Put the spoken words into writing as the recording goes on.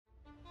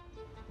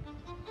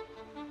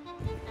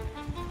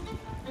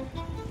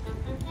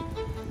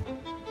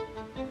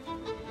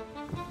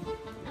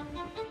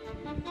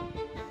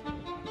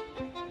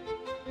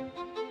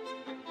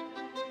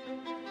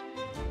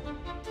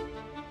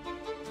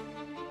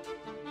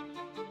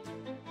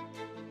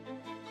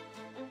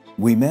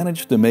We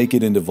managed to make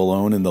it into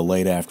Valognes in the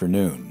late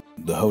afternoon.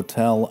 The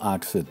Hotel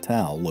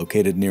Occidental,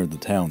 located near the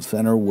town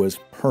center, was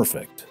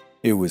perfect.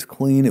 It was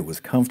clean, it was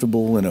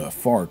comfortable, and a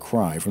far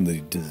cry from the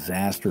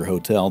disaster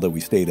hotel that we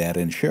stayed at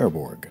in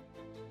Cherbourg.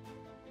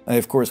 I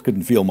of course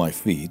couldn't feel my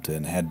feet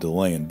and had to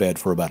lay in bed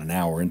for about an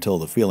hour until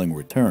the feeling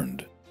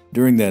returned.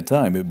 During that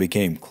time, it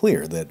became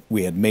clear that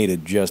we had made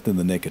it just in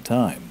the nick of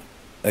time.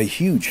 A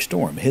huge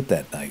storm hit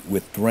that night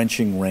with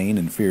drenching rain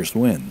and fierce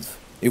winds.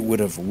 It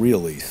would have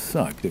really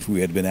sucked if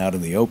we had been out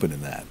in the open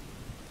in that.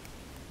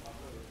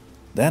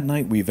 That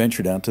night we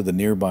ventured out to the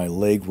nearby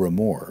Lake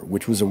Ramor,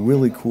 which was a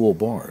really cool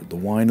bar. The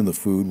wine and the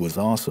food was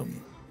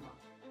awesome.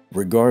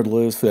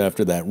 Regardless,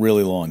 after that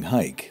really long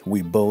hike,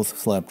 we both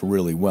slept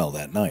really well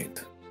that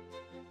night.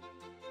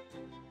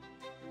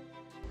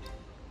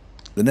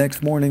 The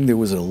next morning there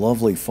was a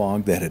lovely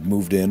fog that had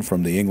moved in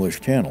from the English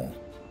Channel.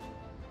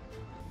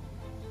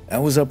 I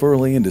was up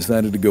early and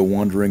decided to go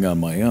wandering on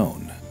my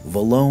own.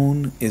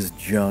 Valognes is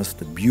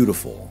just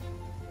beautiful.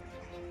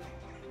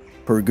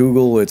 Per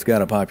Google, it's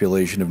got a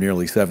population of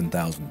nearly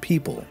 7,000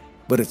 people,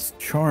 but it's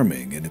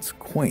charming and it's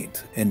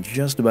quaint and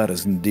just about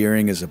as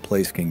endearing as a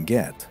place can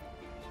get.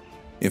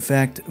 In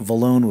fact,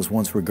 Valognes was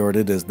once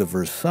regarded as the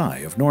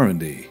Versailles of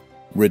Normandy.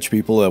 Rich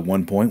people at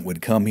one point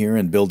would come here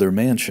and build their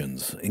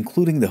mansions,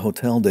 including the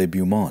Hotel de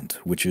Beaumont,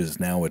 which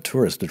is now a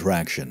tourist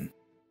attraction.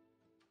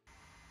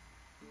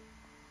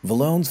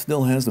 Valognes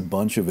still has a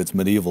bunch of its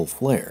medieval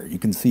flair. You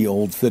can see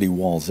old city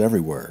walls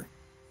everywhere.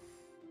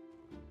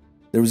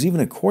 There was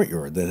even a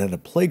courtyard that had a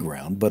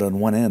playground, but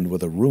on one end were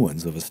the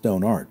ruins of a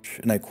stone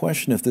arch, and I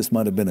question if this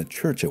might have been a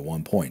church at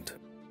one point.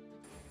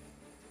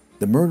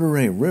 The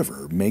Merderet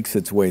River makes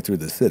its way through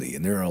the city,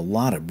 and there are a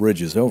lot of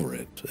bridges over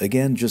it,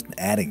 again just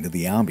adding to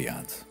the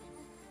ambiance.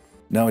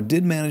 Now, I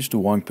did manage to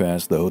walk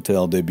past the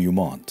Hotel de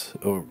Beaumont,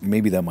 or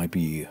maybe that might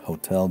be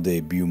Hotel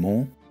de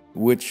Beaumont,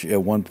 which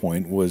at one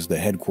point was the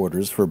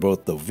headquarters for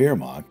both the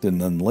Wehrmacht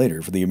and then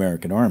later for the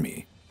American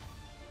Army.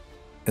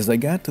 As I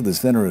got to the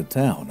center of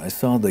town, I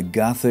saw the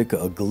Gothic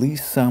Église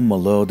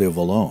Saint-Malo de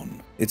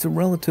Valognes. It's a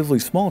relatively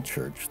small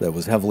church that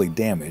was heavily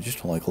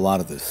damaged, like a lot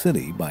of the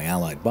city, by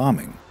Allied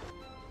bombing.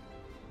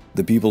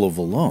 The people of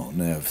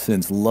Valognes have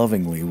since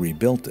lovingly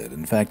rebuilt it.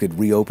 In fact, it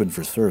reopened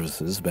for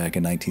services back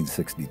in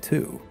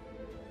 1962.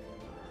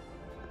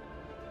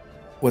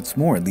 What's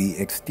more, the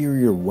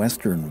exterior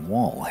western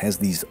wall has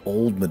these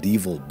old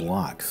medieval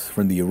blocks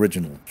from the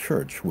original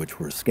church which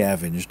were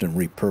scavenged and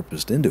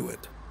repurposed into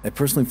it. I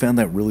personally found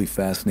that really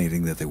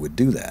fascinating that they would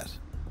do that.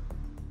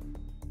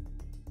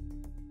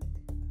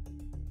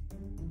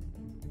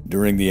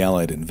 During the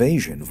Allied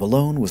invasion,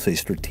 Valognes was a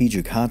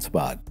strategic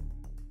hotspot.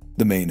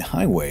 The main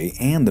highway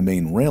and the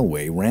main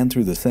railway ran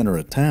through the center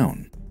of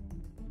town.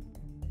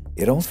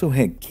 It also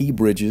had key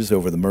bridges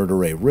over the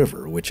Merderet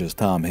River, which, as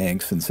Tom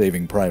Hanks in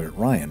Saving Private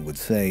Ryan would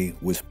say,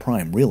 was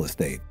prime real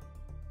estate.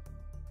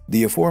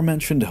 The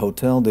aforementioned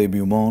Hotel de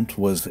Beaumont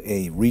was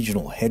a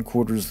regional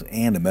headquarters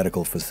and a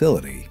medical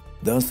facility.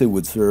 Thus, it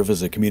would serve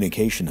as a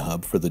communication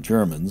hub for the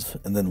Germans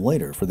and then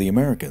later for the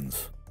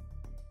Americans.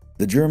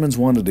 The Germans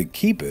wanted to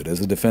keep it as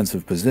a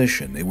defensive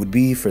position. It would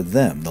be for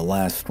them the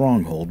last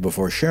stronghold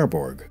before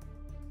Cherbourg.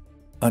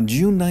 On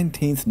June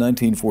 19,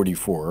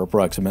 1944,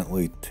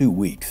 approximately 2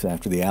 weeks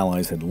after the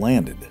Allies had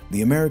landed,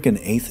 the American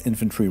 8th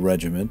Infantry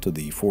Regiment of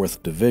the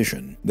 4th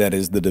Division, that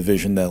is the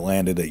division that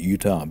landed at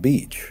Utah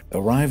Beach,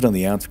 arrived on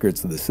the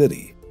outskirts of the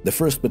city. The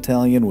 1st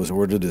Battalion was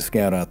ordered to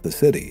scout out the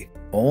city.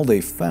 All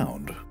they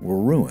found were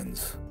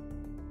ruins.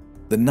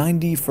 The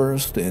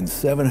 91st and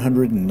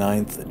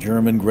 709th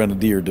German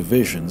Grenadier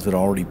Divisions had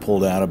already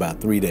pulled out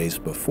about 3 days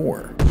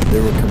before. They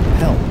were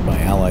compelled by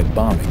Allied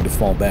bombing to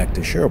fall back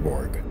to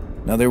Cherbourg.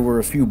 Now, there were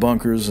a few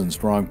bunkers and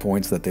strong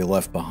points that they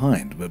left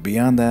behind, but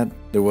beyond that,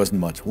 there wasn't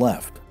much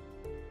left.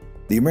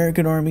 The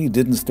American Army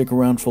didn't stick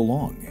around for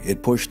long.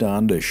 It pushed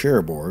on to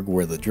Cherbourg,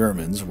 where the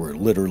Germans were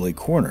literally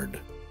cornered.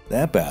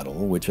 That battle,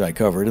 which I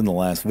covered in the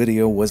last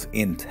video, was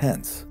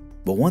intense.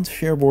 But once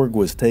Cherbourg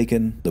was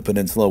taken, the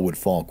peninsula would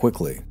fall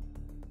quickly.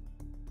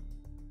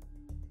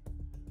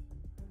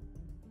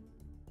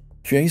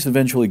 Chase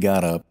eventually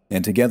got up,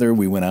 and together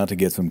we went out to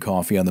get some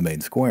coffee on the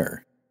main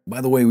square. By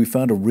the way, we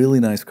found a really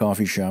nice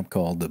coffee shop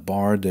called the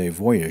Bar des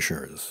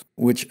Voyageurs,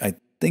 which I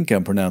think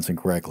I'm pronouncing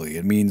correctly.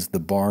 It means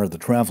the Bar of the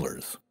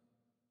Travelers.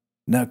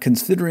 Now,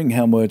 considering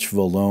how much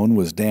Valognes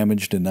was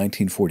damaged in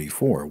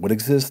 1944, what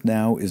exists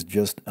now is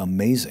just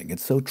amazing.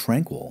 It's so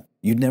tranquil.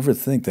 You'd never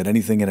think that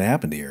anything had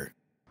happened here.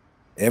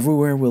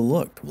 Everywhere we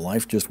looked,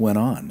 life just went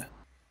on.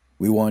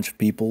 We watched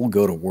people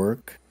go to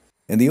work,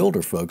 and the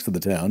older folks of the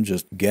town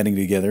just getting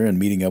together and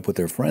meeting up with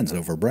their friends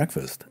over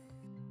breakfast.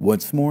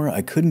 What's more,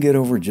 I couldn't get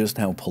over just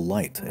how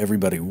polite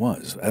everybody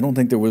was. I don't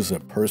think there was a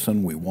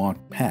person we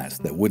walked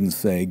past that wouldn't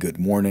say good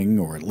morning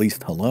or at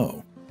least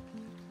hello.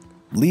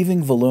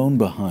 Leaving Valognes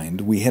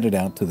behind, we headed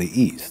out to the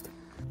east.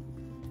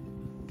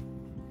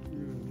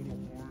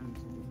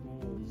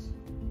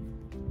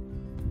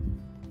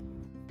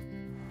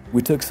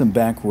 We took some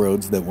back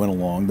roads that went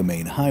along the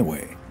main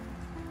highway.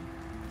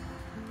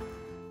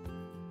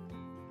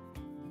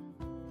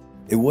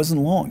 It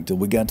wasn't long till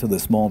we got to the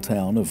small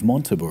town of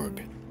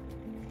Montebourg.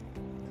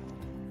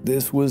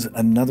 This was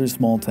another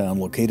small town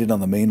located on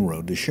the main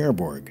road to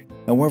Cherbourg.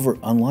 However,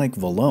 unlike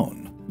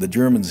Valognes, the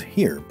Germans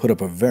here put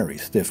up a very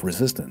stiff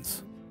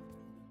resistance.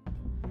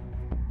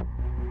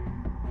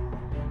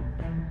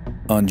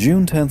 On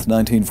June 10,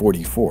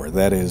 1944,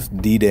 that is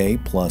D-Day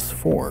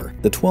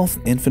 +4, the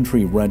 12th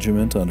Infantry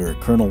Regiment under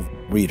Colonel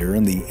Reeder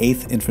and the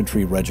 8th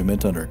Infantry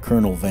Regiment under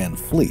Colonel Van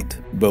Fleet,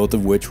 both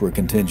of which were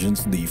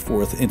contingents of the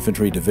 4th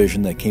Infantry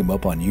Division that came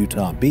up on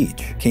Utah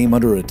Beach, came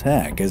under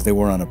attack as they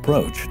were on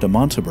approach to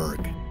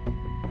Montebourg.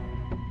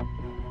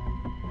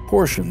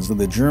 Portions of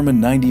the German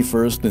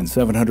 91st and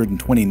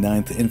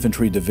 729th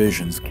Infantry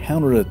Divisions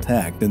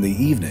counterattacked in the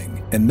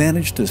evening and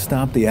managed to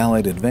stop the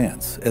Allied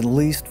advance, at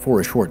least for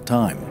a short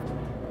time.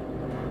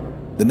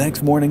 The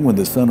next morning, when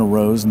the sun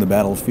arose and the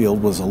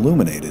battlefield was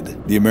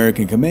illuminated, the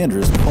American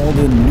commanders called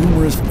in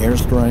numerous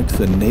airstrikes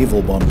and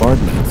naval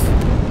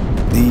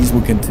bombardments. These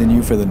would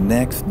continue for the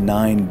next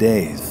 9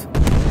 days.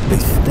 They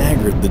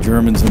staggered the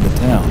Germans in the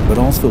town, but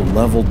also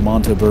leveled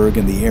Montebourg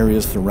and the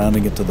areas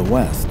surrounding it to the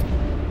west.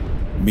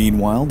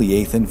 Meanwhile, the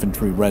 8th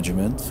Infantry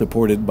Regiment,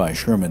 supported by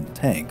Sherman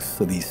tanks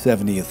of the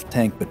 70th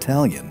Tank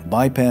Battalion,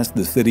 bypassed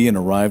the city and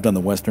arrived on the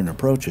western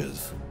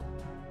approaches.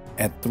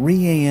 At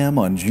 3 a.m.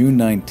 on June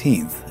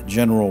 19th,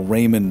 General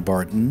Raymond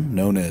Barton,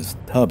 known as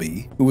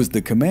Tubby, who was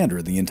the commander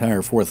of the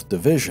entire 4th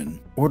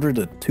Division, ordered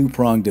a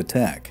two-pronged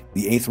attack,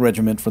 the 8th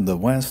Regiment from the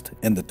west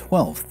and the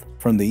 12th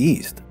from the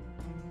east.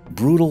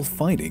 Brutal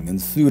fighting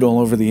ensued all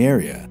over the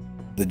area.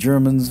 The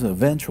Germans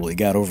eventually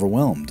got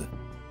overwhelmed.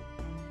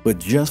 But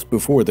just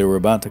before they were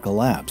about to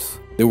collapse,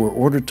 they were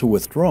ordered to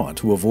withdraw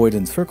to avoid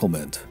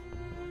encirclement.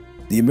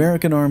 The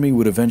American army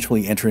would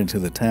eventually enter into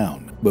the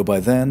town, but by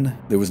then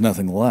there was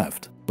nothing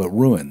left but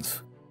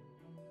ruins.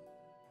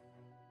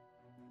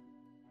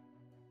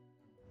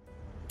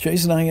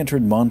 Chase and I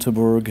entered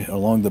Montebourg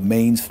along the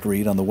main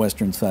street on the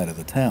western side of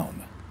the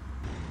town.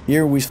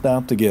 Here we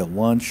stopped to get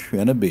lunch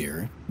and a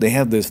beer. They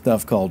had this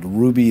stuff called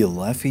Ruby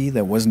Leffy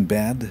that wasn't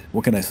bad.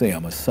 What can I say,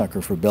 I'm a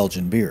sucker for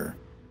Belgian beer.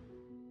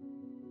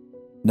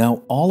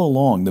 Now, all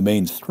along the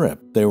main strip,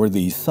 there were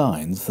these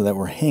signs that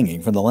were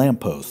hanging from the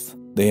lampposts.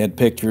 They had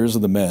pictures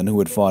of the men who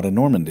had fought in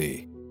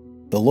Normandy.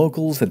 The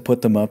locals had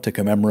put them up to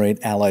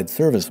commemorate Allied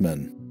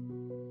servicemen.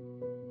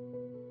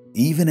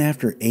 Even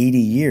after 80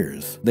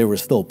 years, they were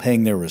still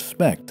paying their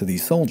respect to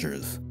these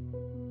soldiers.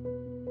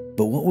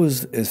 But what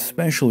was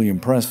especially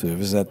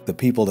impressive is that the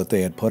people that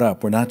they had put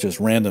up were not just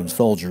random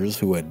soldiers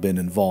who had been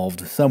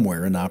involved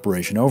somewhere in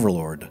Operation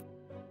Overlord.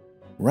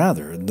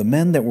 Rather, the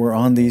men that were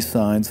on these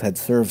signs had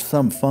served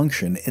some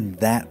function in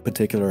that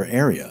particular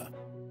area.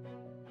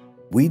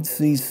 We'd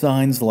see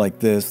signs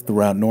like this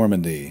throughout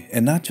Normandy,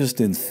 and not just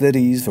in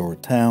cities or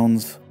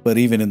towns, but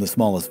even in the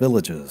smallest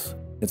villages.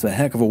 It's a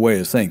heck of a way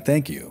of saying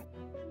thank you.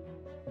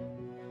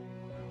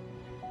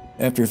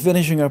 After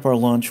finishing up our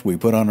lunch, we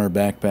put on our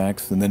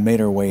backpacks and then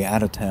made our way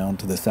out of town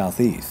to the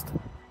southeast.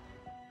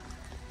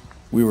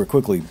 We were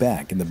quickly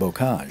back in the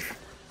bocage.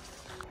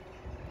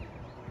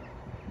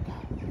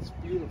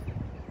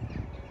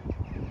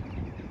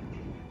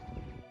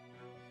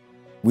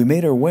 We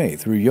made our way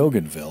through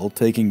Yonville,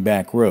 taking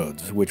back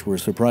roads, which were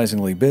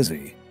surprisingly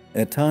busy.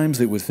 At times,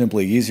 it was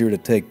simply easier to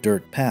take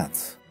dirt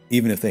paths,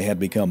 even if they had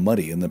become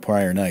muddy in the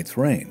prior night's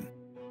rain.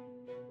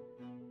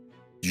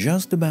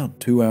 Just about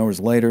 2 hours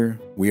later,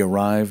 we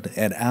arrived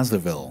at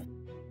Azeville.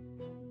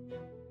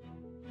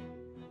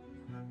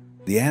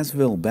 The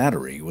Azeville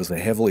Battery was a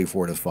heavily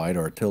fortified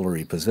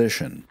artillery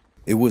position.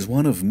 It was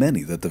one of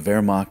many that the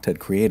Wehrmacht had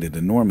created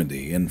in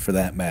Normandy, and for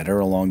that matter,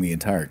 along the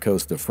entire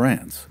coast of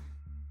France.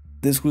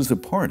 This was a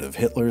part of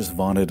Hitler's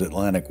vaunted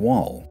Atlantic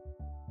Wall.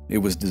 It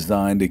was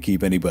designed to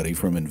keep anybody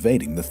from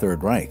invading the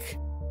Third Reich.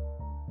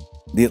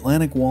 The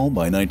Atlantic Wall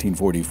by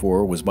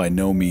 1944 was by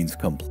no means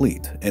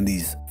complete, and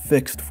these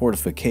fixed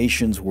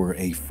fortifications were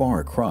a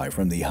far cry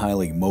from the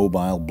highly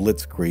mobile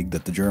blitzkrieg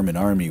that the German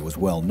army was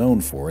well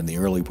known for in the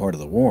early part of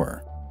the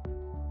war.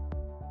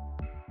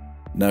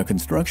 Now,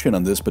 construction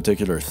on this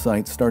particular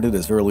site started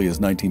as early as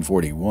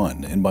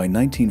 1941, and by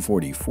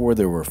 1944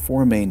 there were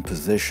 4 main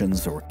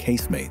positions or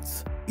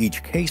casemates.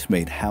 Each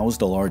casemate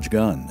housed a large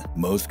gun.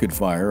 Most could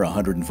fire a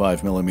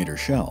 105mm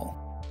shell.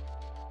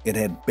 It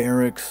had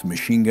barracks,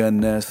 machine gun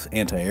nests,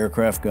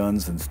 anti-aircraft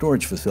guns, and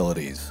storage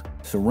facilities.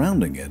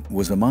 Surrounding it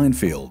was a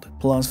minefield.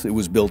 Plus, it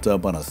was built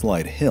up on a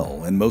slight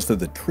hill, and most of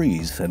the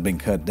trees had been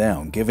cut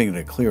down, giving it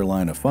a clear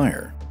line of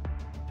fire.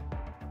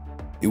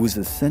 It was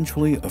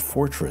essentially a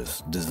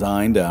fortress,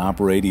 designed to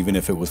operate even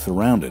if it was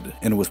surrounded,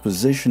 and it was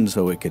positioned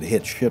so it could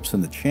hit ships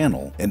in the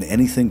channel and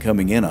anything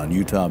coming in on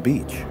Utah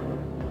Beach.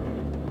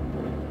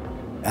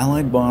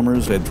 Allied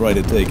bombers had tried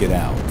to take it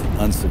out.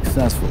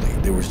 Unsuccessfully,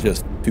 there was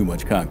just too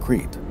much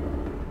concrete.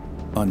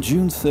 On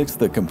June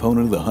 6th, a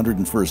component of the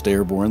 101st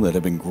Airborne that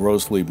had been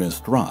grossly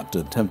misdropped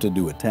attempted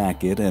to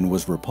attack it and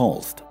was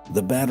repulsed.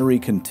 The battery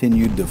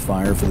continued to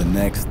fire for the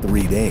next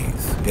 3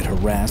 days. It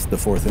harassed the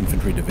 4th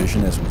Infantry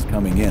Division as it was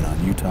coming in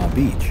on Utah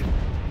Beach.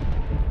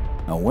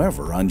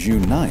 However, on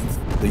June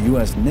 9th, the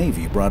U.S.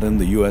 Navy brought in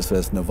the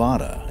USS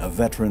Nevada, a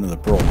veteran of the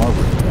Pearl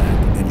Harbor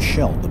attack, and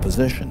shelled the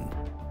position.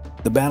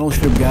 The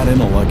battleship got in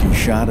a lucky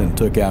shot and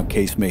took out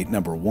casemate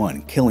number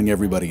 1, killing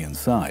everybody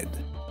inside.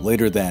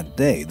 Later that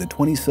day, the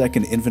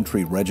 22nd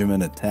Infantry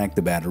Regiment attacked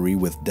the battery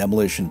with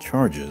demolition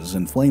charges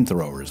and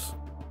flamethrowers.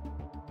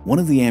 One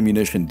of the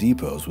ammunition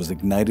depots was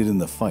ignited in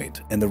the fight,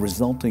 and the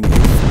resulting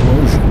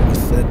explosion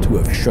was said to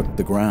have shook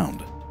the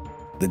ground.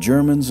 The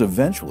Germans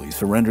eventually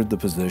surrendered the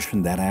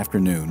position that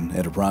afternoon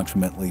at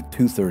approximately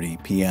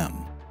 2:30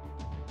 p.m.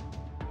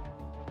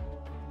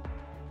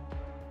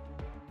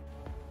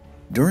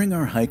 During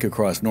our hike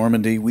across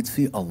Normandy, we'd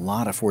see a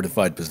lot of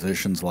fortified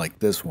positions like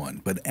this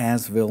one, but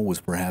Azeville was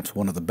perhaps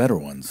one of the better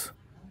ones.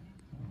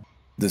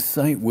 The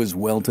site was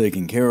well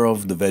taken care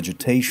of, the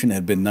vegetation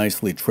had been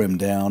nicely trimmed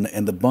down,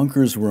 and the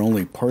bunkers were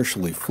only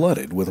partially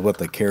flooded with what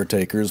the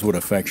caretakers would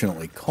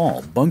affectionately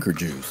call bunker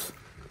juice.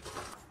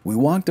 We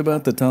walked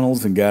about the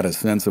tunnels and got a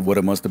sense of what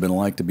it must have been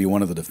like to be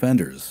one of the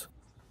defenders.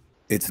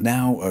 It's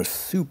now a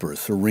super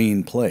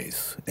serene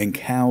place, and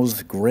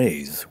cows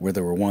graze where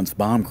there were once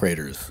bomb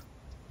craters.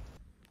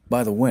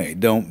 By the way,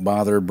 don't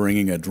bother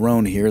bringing a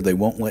drone here, they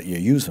won't let you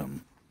use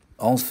them.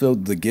 Also,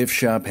 the gift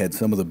shop had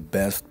some of the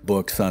best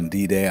books on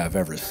D-Day I've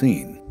ever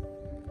seen.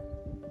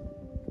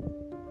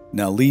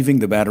 Now, leaving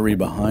the battery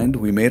behind,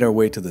 we made our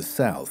way to the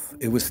south.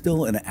 It was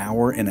still an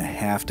hour and a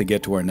half to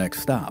get to our next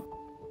stop.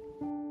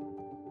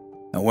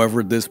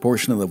 However, this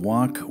portion of the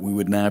walk, we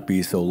would not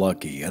be so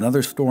lucky.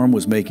 Another storm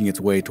was making its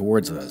way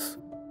towards us.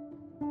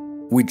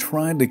 We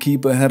tried to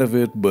keep ahead of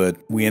it, but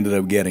we ended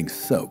up getting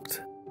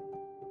soaked.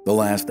 The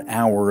last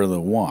hour of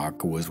the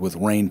walk was with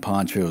rain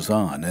ponchos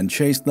on, and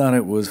Chase thought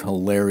it was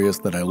hilarious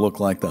that I looked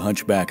like the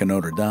Hunchback of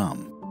Notre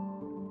Dame.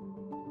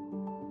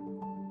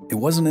 It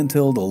wasn't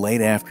until the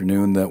late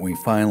afternoon that we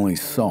finally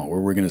saw where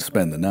we were going to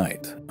spend the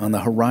night. On the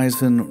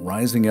horizon,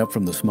 rising up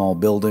from the small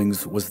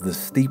buildings, was the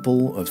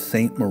steeple of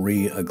St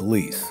Mere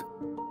Eglise.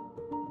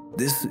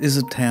 This is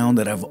a town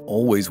that I've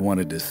always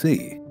wanted to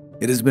see.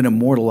 It has been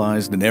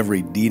immortalized in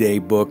every D-Day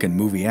book and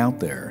movie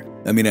out there.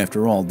 I mean,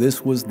 after all,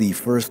 this was the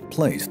first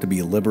place to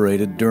be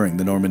liberated during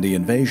the Normandy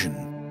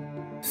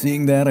invasion.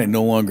 Seeing that, I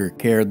no longer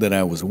cared that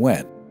I was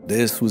wet.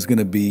 This was going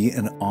to be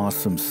an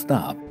awesome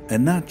stop,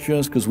 and not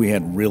just because we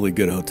had really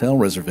good hotel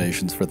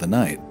reservations for the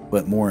night,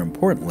 but more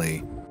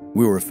importantly,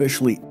 we were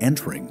officially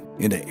entering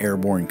into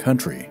airborne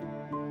country.